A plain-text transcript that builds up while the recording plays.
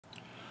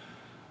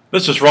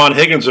This is Ron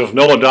Higgins of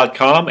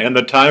NOLA.com and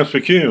the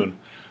Times-Picayune.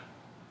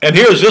 And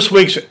here's this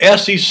week's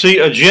SEC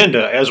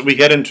agenda as we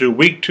head into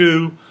Week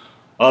 2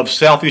 of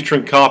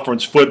Southeastern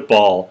Conference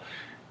football.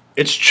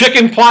 It's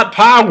Chicken Pot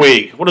Pie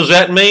Week. What does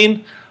that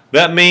mean?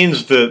 That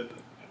means that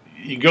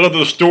you go to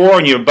the store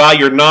and you buy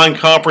your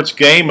non-conference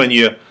game and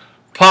you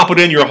pop it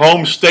in your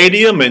home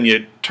stadium and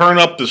you turn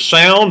up the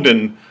sound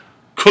and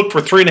cook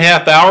for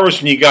 3.5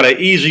 hours and you got an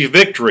easy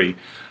victory.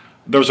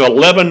 There's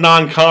 11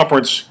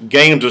 non-conference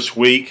games this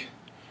week.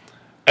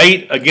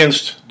 8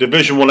 against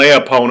Division I-A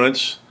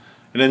opponents,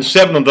 and then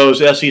 7 of those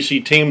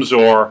SEC teams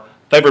are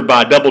favored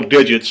by double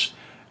digits,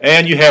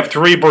 and you have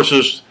 3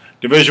 versus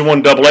Division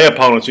I-AA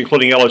opponents,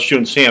 including LSU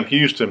and Sam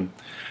Houston.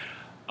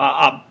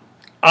 I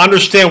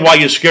understand why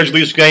you schedule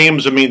these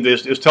games. I mean,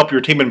 it's to help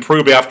your team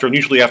improve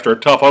usually after a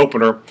tough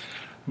opener.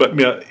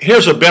 But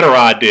here's a better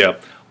idea.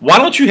 Why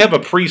don't you have a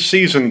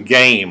preseason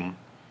game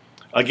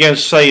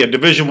against, say, a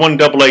Division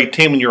I-AA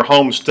team in your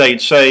home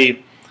state,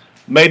 say,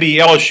 maybe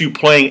LSU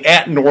playing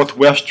at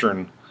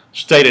Northwestern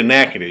State in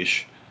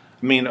Natchitoches.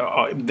 I mean,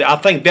 I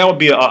think that would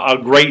be a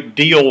great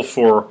deal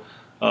for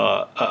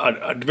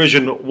a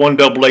Division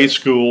I-AA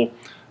school.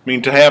 I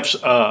mean, to have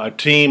a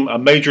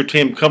major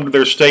team come to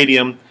their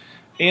stadium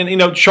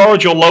and,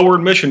 charge a lower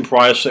admission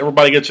price so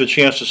everybody gets a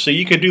chance to see.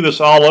 You could do this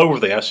all over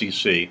the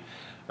SEC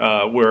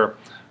where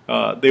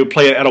they would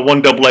play at a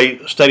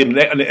I-AA stadium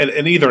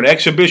in either an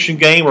exhibition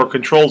game or a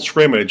controlled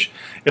scrimmage.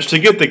 It's to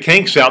get the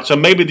kinks out, so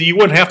maybe you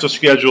wouldn't have to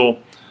schedule,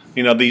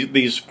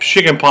 these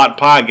chicken pot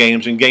pie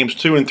games and games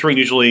 2 and 3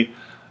 usually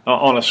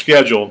on a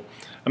schedule.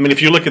 I mean,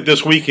 if you look at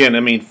this weekend, I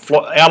mean,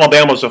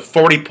 Alabama's a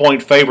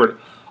 40-point favorite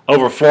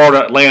over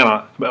Florida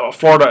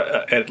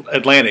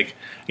Atlantic.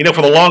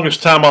 For the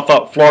longest time, I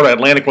thought Florida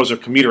Atlantic was a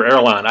commuter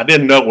airline. I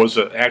didn't know it was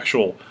an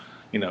actual,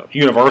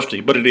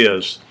 university, but it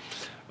is.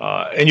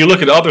 And you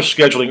look at other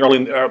scheduling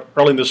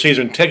early in the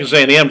season. Texas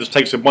A&M just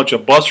takes a bunch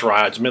of bus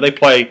rides. I mean, they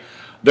play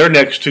their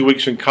next 2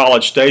 weeks in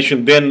College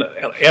Station, then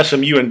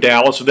SMU in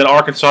Dallas, and then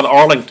Arkansas and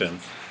Arlington.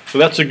 So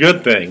that's a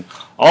good thing.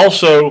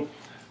 Also,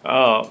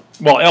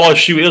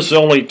 LSU is the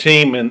only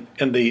team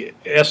in the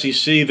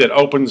SEC that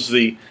opens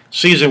the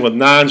season with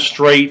 9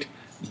 straight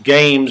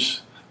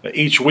games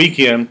each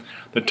weekend.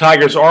 The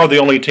Tigers are the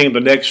only team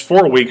the next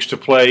 4 weeks to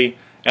play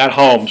at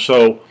home.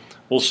 So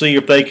we'll see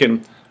if they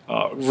can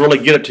really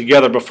get it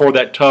together before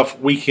that tough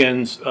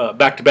weekends,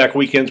 back-to-back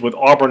weekends with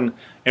Auburn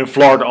and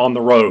Florida on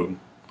the road.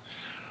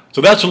 So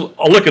that's a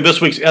look at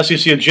this week's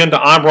SEC agenda.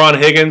 I'm Ron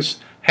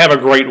Higgins. Have a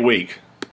great week.